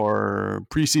or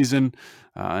preseason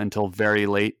until very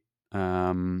late.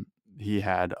 He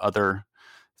had other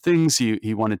things.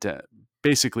 He wanted to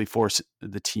basically force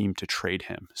the team to trade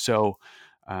him. So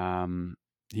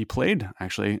he played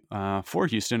actually for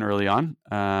Houston early on.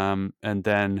 And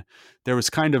then there was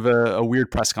kind of a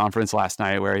weird press conference last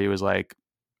night where he was like,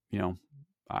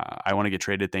 I want to get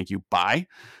traded. Thank you. Bye.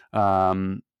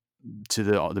 To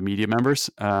the media members.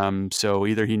 So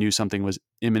either he knew something was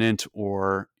imminent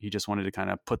or he just wanted to kind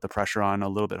of put the pressure on a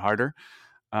little bit harder.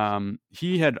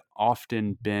 He had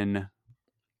often been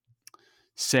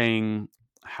saying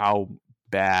how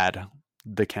bad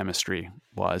the chemistry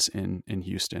was in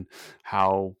Houston,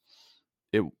 how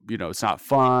it's not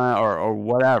fun or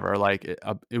whatever. Like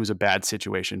it was a bad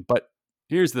situation. But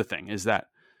here's the thing: is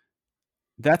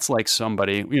that's like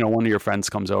somebody, one of your friends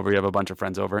comes over. You have a bunch of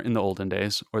friends over in the olden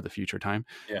days or the future time,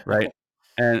 right?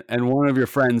 And one of your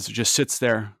friends just sits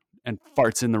there and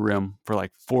farts in the room for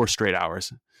like 4 straight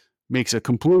hours, makes a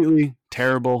completely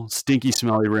terrible, stinky,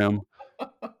 smelly room.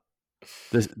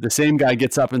 The same guy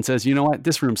gets up and says, you know what?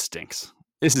 This room stinks.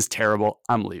 This is terrible.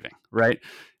 I'm leaving, right?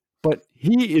 But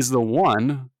he is the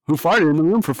one who farted in the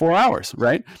room for 4 hours,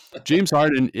 right? James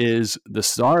Harden is the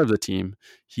star of the team.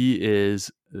 He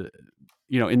is, in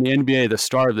the NBA, the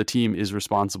star of the team is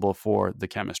responsible for the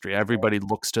chemistry. Everybody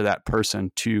looks to that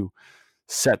person to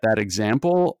set that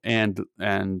example and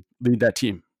lead that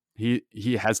team.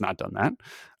 He has not done that.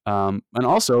 And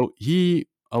also, he,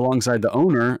 alongside the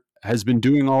owner, has been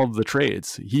doing all of the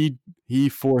trades. He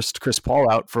forced Chris Paul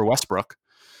out for Westbrook.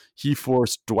 He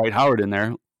forced Dwight Howard in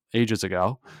there ages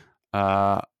ago.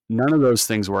 None of those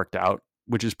things worked out,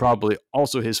 which is probably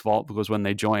also his fault because when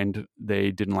they joined,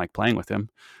 they didn't like playing with him.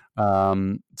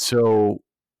 So,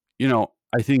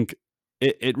 I think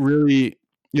it really,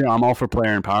 I'm all for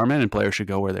player empowerment and players should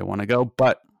go where they want to go.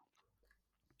 But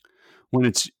when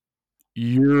it's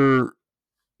you're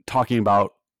talking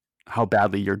about how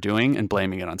badly you're doing and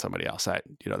blaming it on somebody else,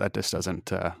 that just doesn't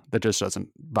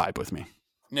vibe with me.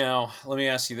 Now, let me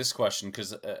ask you this question,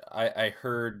 because I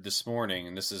heard this morning,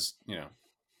 and this is,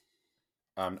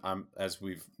 I'm as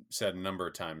we've said a number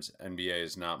of times, NBA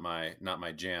is not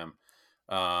my jam.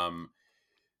 Um,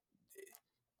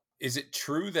 is it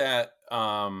true that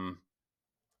why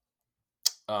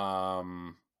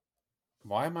am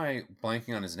I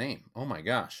blanking on his name? Oh my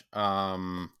gosh.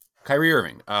 Kyrie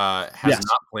Irving has Yes.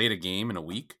 not played a game in a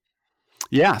week.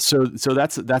 Yeah. So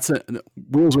that's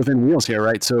wheels within wheels here,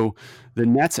 right? So the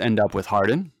Nets end up with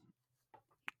Harden,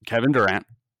 Kevin Durant,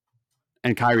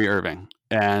 and Kyrie Irving,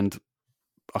 and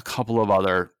a couple of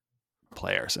other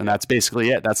players, and that's basically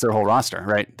it. That's their whole roster,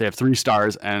 right? They have 3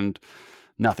 stars and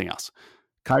nothing else.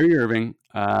 Kyrie Irving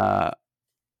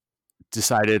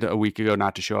decided a week ago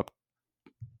not to show up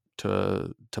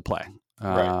to play.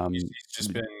 Right. He's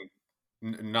just been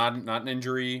not an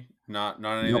injury, not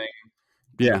anything. Nope.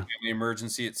 Yeah. No family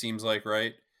emergency, it seems like,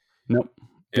 right? Nope.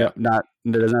 Yeah.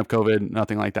 Doesn't have COVID,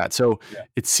 nothing like that. So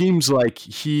It seems like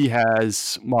he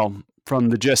has, well, from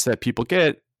the gist that people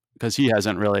get, because he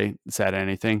hasn't really said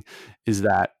anything, is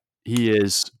that he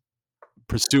is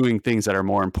pursuing things that are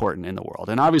more important in the world.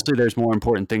 And obviously there's more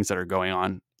important things that are going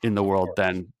on in the world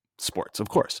than sports, of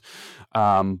course.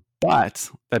 But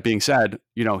that being said,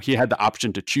 he had the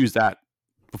option to choose that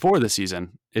before the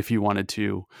season if he wanted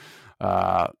to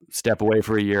step away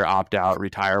for a year, opt out,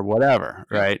 retire, whatever,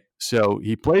 right? So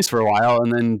he plays for a while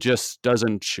and then just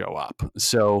doesn't show up.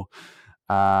 So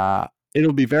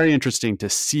it'll be very interesting to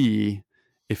see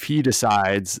if he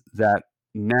decides that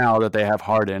now that they have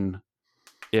Harden,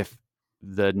 if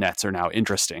the Nets are now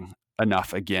interesting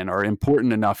enough again or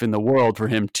important enough in the world for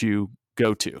him to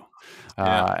go to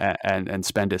and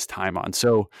spend his time on.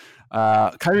 So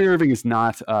Kyrie Irving is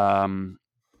not a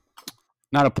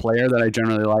player that I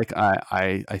generally like.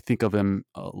 I think of him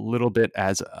a little bit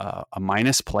as a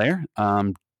minus player,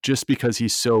 just because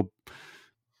he's so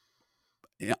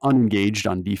unengaged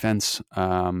on defense.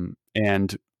 And,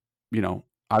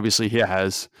 obviously he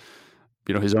has,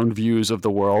 his own views of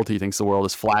the world. He thinks the world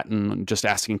is flat and just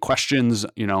asking questions.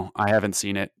 I haven't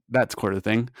seen it, that sort of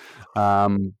thing.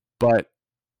 But,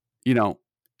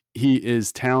 he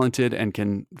is talented and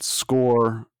can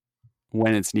score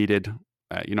when it's needed,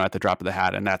 at the drop of the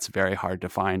hat. And that's very hard to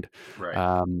find.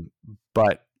 Right.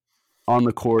 But on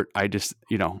the court, I just,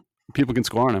 people can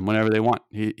score on him whenever they want.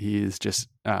 He is just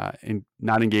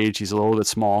not engaged. He's a little bit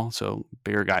small, so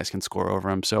bigger guys can score over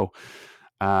him. So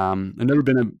I've never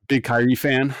been a big Kyrie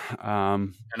fan.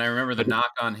 And I remember the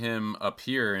knock on him up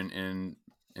here in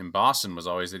Boston was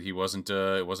always that he wasn't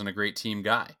a great team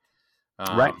guy.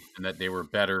 Right. And that they were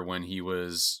better when he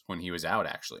was out,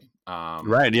 actually.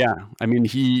 Right. Yeah. I mean,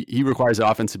 he requires the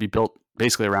offense to be built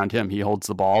basically around him. He holds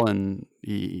the ball and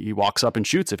he walks up and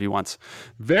shoots if he wants.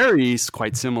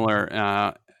 Quite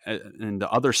similar. And the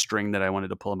other string that I wanted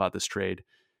to pull about this trade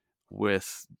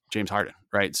with James Harden,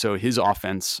 right? So his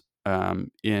offense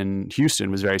in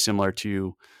Houston was very similar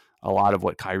to a lot of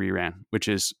what Kyrie ran, which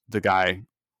is the guy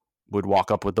would walk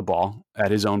up with the ball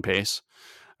at his own pace.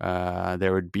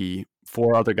 There would be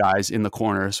 4 other guys in the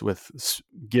corners with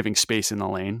giving space in the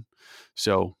lane.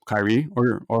 So Kyrie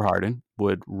or Harden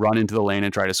would run into the lane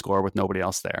and try to score with nobody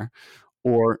else there,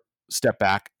 or step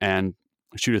back and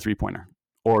shoot a 3-pointer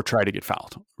or try to get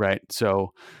fouled, right?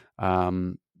 So,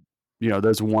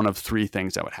 there's one of 3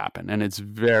 things that would happen, and it's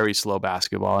very slow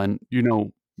basketball. And,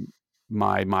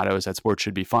 my motto is that sports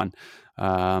should be fun.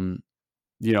 That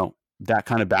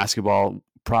kind of basketball,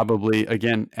 probably,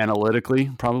 again, analytically,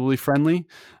 probably friendly,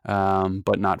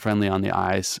 but not friendly on the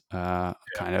eyes.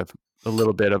 Kind of a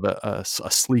little bit of a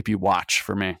sleepy watch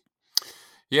for me.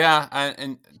 Yeah,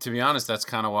 and to be honest, that's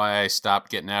kind of why I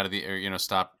stopped getting out of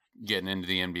stopped getting into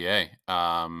the NBA.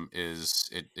 Is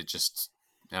it just,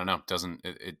 I don't know,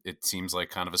 it seems like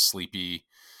kind of a sleepy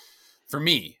for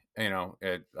me.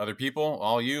 Other people,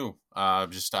 all you,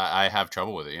 I have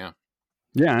trouble with it. Yeah.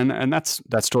 Yeah, and that's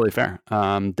totally fair.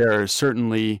 There are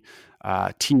certainly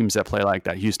teams that play like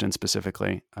that. Houston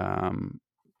specifically,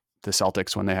 the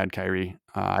Celtics when they had Kyrie.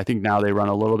 I think now they run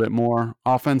a little bit more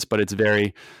offense, but it's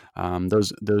very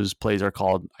those plays are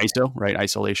called ISO, right?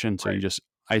 Isolation. So you just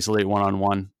isolate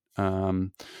one-on-one.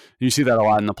 You see that a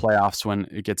lot in the playoffs when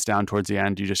it gets down towards the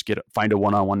end. You just find a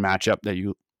one-on-one matchup that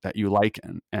you like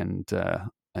and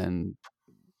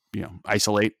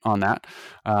isolate on that.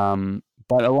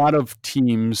 But a lot of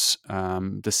teams,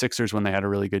 the Sixers, when they had a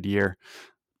really good year,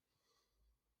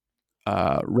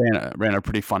 ran a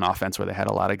pretty fun offense where they had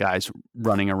a lot of guys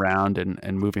running around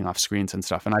and moving off screens and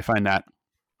stuff. And I find that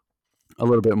a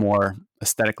little bit more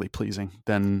aesthetically pleasing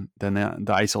than the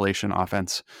isolation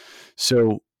offense.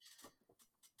 So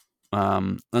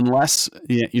unless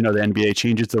the NBA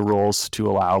changes the rules to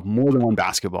allow more than one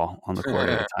basketball on the court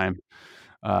at a time,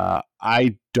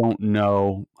 I don't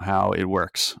know how it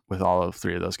works with all of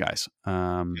three of those guys.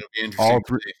 It'll be interesting.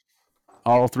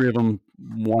 All three of them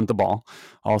want the ball.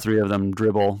 All three of them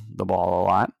dribble the ball a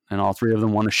lot, and all three of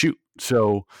them want to shoot.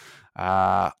 So,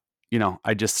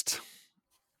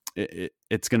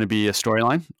 it's going to be a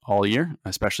storyline all year,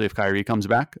 especially if Kyrie comes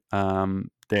back.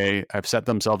 They have set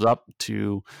themselves up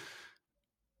to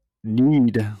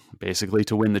need basically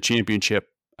to win the championship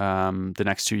the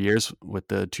next 2 years with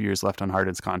the 2 years left on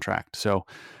Harden's contract. So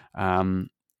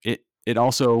it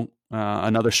also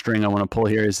another string I want to pull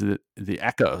here is the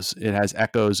echoes. It has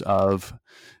echoes of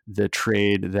the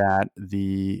trade that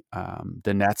the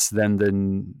Nets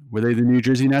then were they the New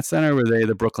Jersey Nets then, or were they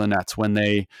the Brooklyn Nets when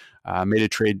they made a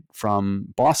trade from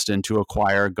Boston to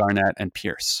acquire Garnett and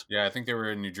Pierce? Yeah, I think they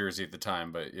were in New Jersey at the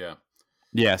time, but yeah.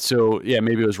 Yeah, so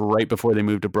maybe it was right before they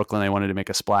moved to Brooklyn. They wanted to make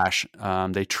a splash.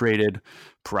 They traded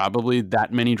probably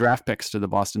that many draft picks to the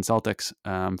Boston Celtics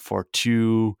for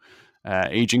two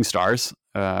aging stars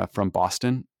from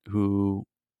Boston who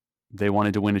they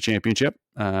wanted to win a championship,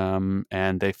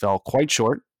 and they fell quite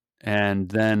short. And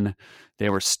then they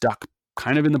were stuck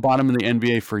kind of in the bottom of the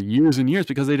NBA for years and years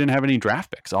because they didn't have any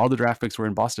draft picks. All the draft picks were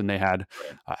in Boston. They had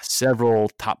several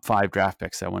top 5 draft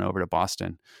picks that went over to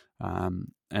Boston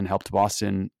and helped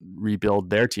Boston rebuild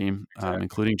their team,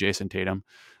 including Jason Tatum,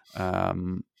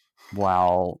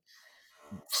 while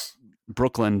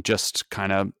Brooklyn just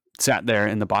kind of sat there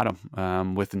in the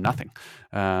bottom with nothing.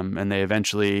 And they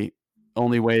eventually,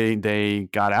 only way they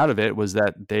got out of it was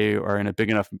that they are in a big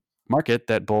enough market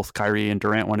that both Kyrie and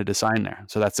Durant wanted to sign there.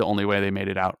 So that's the only way they made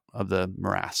it out of the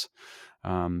morass.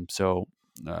 So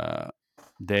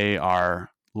they are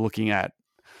looking at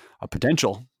a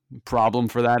potential problem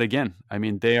for that again. I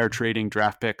mean, they are trading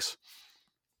draft picks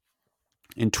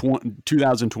in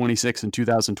 2026 and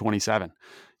 2027.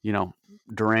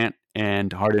 Durant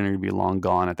and Harden are going to be long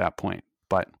gone at that point.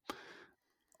 But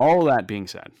all that being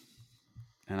said,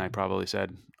 and I probably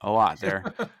said a lot there,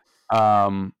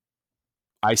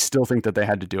 I still think that they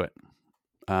had to do it.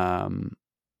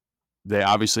 They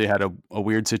obviously had a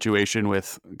weird situation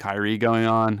with Kyrie going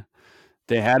on.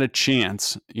 They had a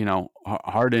chance.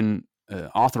 Harden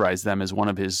authorized them as one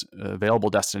of his available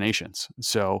destinations.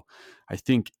 So I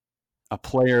think a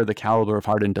player the caliber of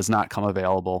Harden does not come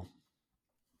available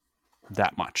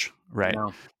that much, right?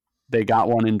 No. They got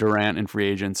one in Durant in free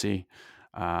agency.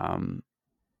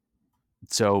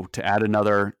 So to add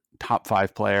another top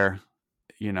 5 player,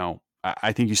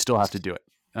 I think you still have to do it.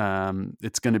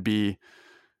 It's going to be,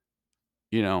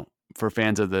 for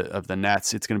fans of the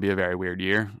Nets, it's going to be a very weird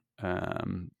year.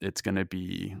 It's going to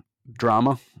be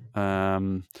drama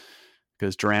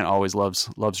because Durant always loves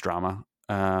drama.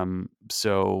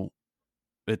 So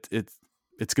it's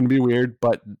going to be weird,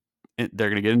 but they're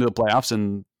going to get into the playoffs,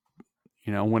 and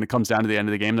when it comes down to the end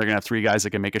of the game, they're going to have 3 guys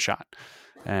that can make a shot,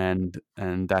 and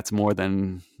that's more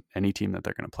than any team that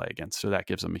they're going to play against. So that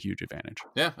gives them a huge advantage.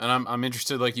 Yeah, and I'm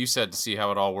interested, like you said, to see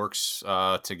how it all works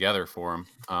together for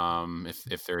them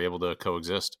if they're able to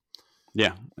coexist.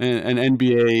 Yeah, and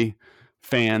NBA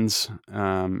fans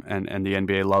and the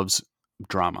NBA loves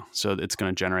drama, so it's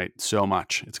going to generate so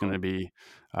much. It's going to be,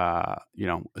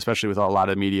 especially with a lot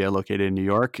of media located in New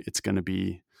York, it's going to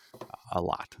be a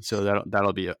lot. So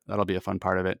that'll be a fun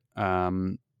part of it.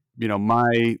 My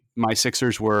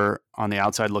Sixers were on the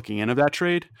outside looking in of that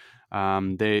trade.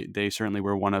 They certainly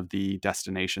were one of the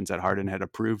destinations that Harden had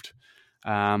approved.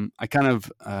 I kind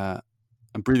of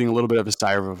I'm breathing a little bit of a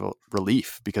sigh of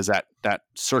relief because that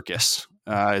circus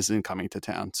isn't coming to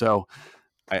town. So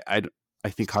I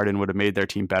think Harden would have made their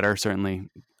team better, certainly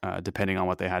depending on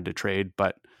what they had to trade.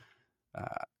 But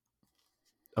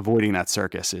avoiding that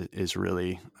circus is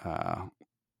really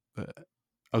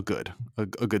a good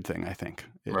thing. I think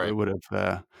it would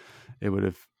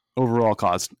have overall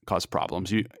caused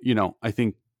problems. I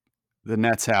think the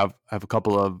Nets have a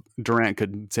couple of, Durant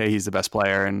could say he's the best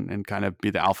player and kind of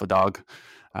be the alpha dog,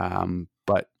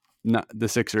 but not, the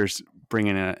Sixers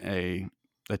bringing in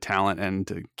a talent and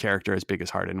a character as big as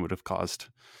Harden would have caused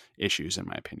issues, in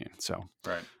my opinion. So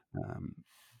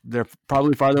they're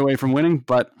probably farther away from winning,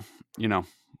 but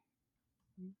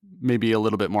maybe a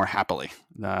little bit more happily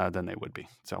than they would be.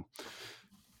 So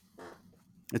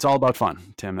it's all about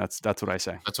fun, Tim. That's what I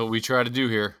say. That's what we try to do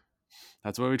here.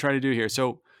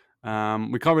 So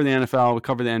we cover the NFL, we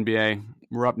cover the NBA.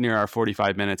 we're up near our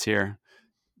 45 minutes here.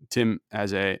 Tim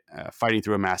has fighting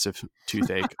through a massive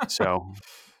toothache, so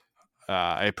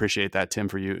I appreciate that, Tim,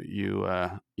 for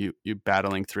you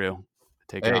battling through,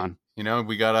 take it on.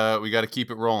 We gotta keep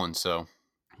it rolling. So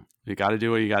you got to do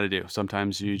what you got to do.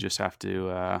 Sometimes you just have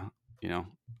to,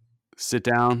 sit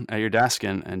down at your desk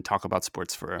and talk about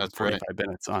sports for 45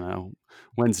 minutes on a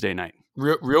Wednesday night.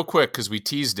 Real quick, because we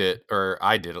teased it, or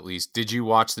I did at least. Did you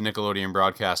watch the Nickelodeon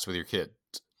broadcast with your kid?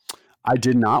 I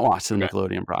did not watch the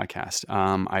Nickelodeon broadcast.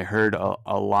 I heard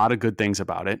a lot of good things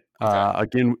about it.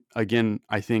 Okay. Again,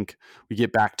 I think we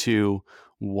get back to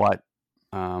what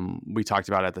we talked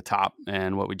about at the top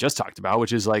and what we just talked about,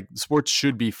 which is like sports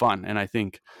should be fun. And I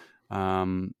think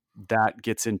that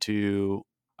gets into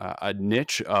a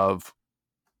niche of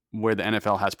where the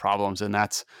NFL has problems. And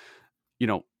that's,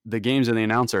 the games and the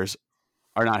announcers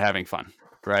are not having fun,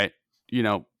 right?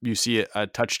 You see a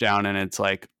touchdown and it's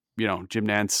like, Jim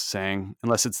Nantz saying,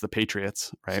 unless it's the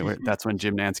Patriots, right? That's when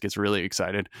Jim Nantz gets really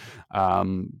excited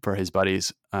for his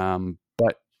buddies.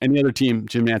 But any other team,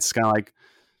 Jim Nantz is kind of like,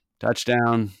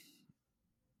 touchdown,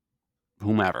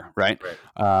 whomever, right?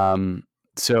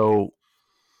 So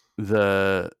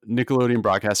the Nickelodeon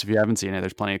broadcast, if you haven't seen it,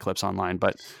 there's plenty of clips online,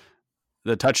 but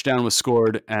the touchdown was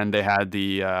scored and they had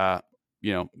the,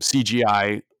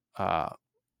 CGI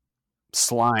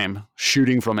slime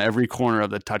shooting from every corner of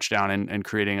the touchdown and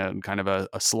creating a kind of a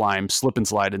slime slip and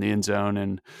slide in the end zone.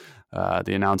 And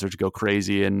the announcers go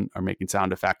crazy and are making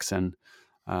sound effects. And,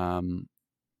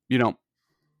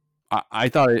 I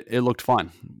thought it looked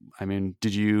fun. I mean,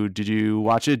 did you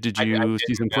watch it? Did you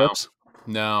see some clips?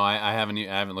 No, I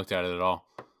haven't looked at it at all.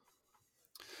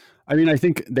 I mean, I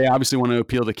think they obviously want to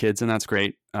appeal to kids, and that's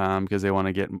great because they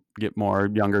want to get more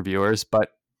younger viewers. But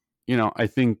I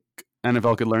think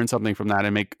NFL could learn something from that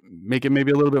and make it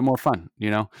maybe a little bit more fun.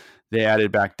 They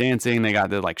added back dancing. They got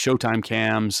the like Showtime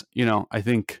cams. I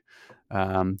think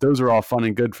those are all fun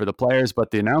and good for the players,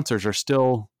 but the announcers are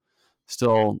still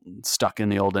stuck in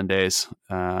the olden days.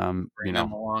 Bring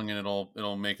them along and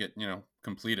it'll make it,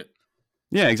 complete it.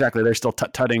 Yeah, exactly. They're still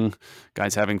tut-tutting,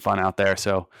 guys having fun out there.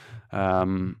 So,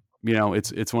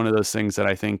 it's one of those things that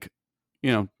I think,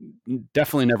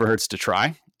 definitely never hurts to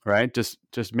try, right? Just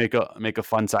make a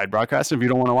fun side broadcast. If you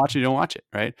don't want to watch it, you don't watch it,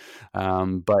 right?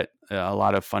 But a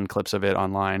lot of fun clips of it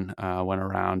online went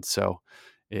around. So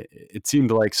it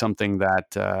seemed like something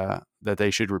that they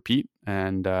should repeat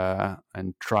and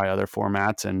try other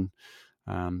formats and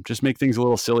just make things a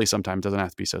little silly sometimes. It doesn't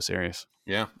have to be so serious.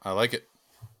 Yeah, I like it.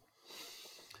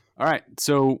 All right.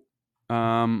 So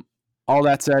all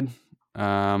that said,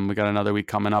 we got another week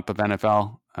coming up of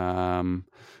NFL.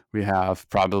 We have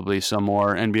probably some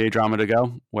more NBA drama to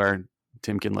go where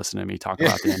Tim can listen to me talk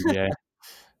about the NBA.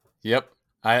 Yep.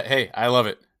 I love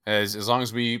it. As long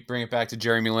as we bring it back to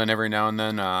Jeremy Lin every now and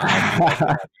then. Well,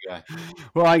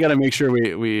 I got to make sure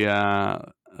we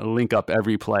link up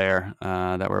every player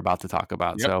that we're about to talk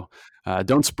about. Yep. So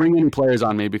don't spring any players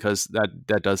on me because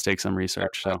that does take some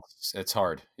research. So it's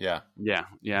hard. Yeah.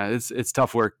 It's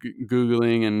tough work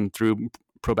Googling and through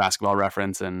Pro Basketball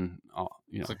Reference and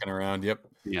clicking around. Yep.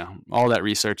 Yeah. All that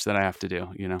research that I have to do,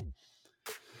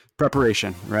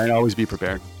 preparation, right? Always be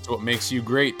prepared. That's what makes you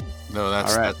great. No,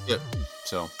 that's it.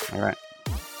 So, all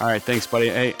right. Thanks, buddy.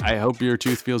 Hey, I hope your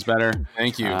tooth feels better.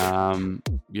 Thank you.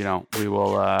 We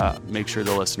will make sure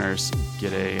the listeners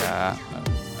get an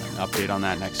update on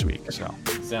that next week. So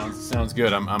sounds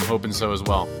good. I'm hoping so as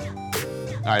well.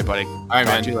 All right, buddy. All right,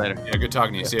 man. Talk to you later. Yeah, good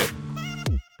talking to you. See you.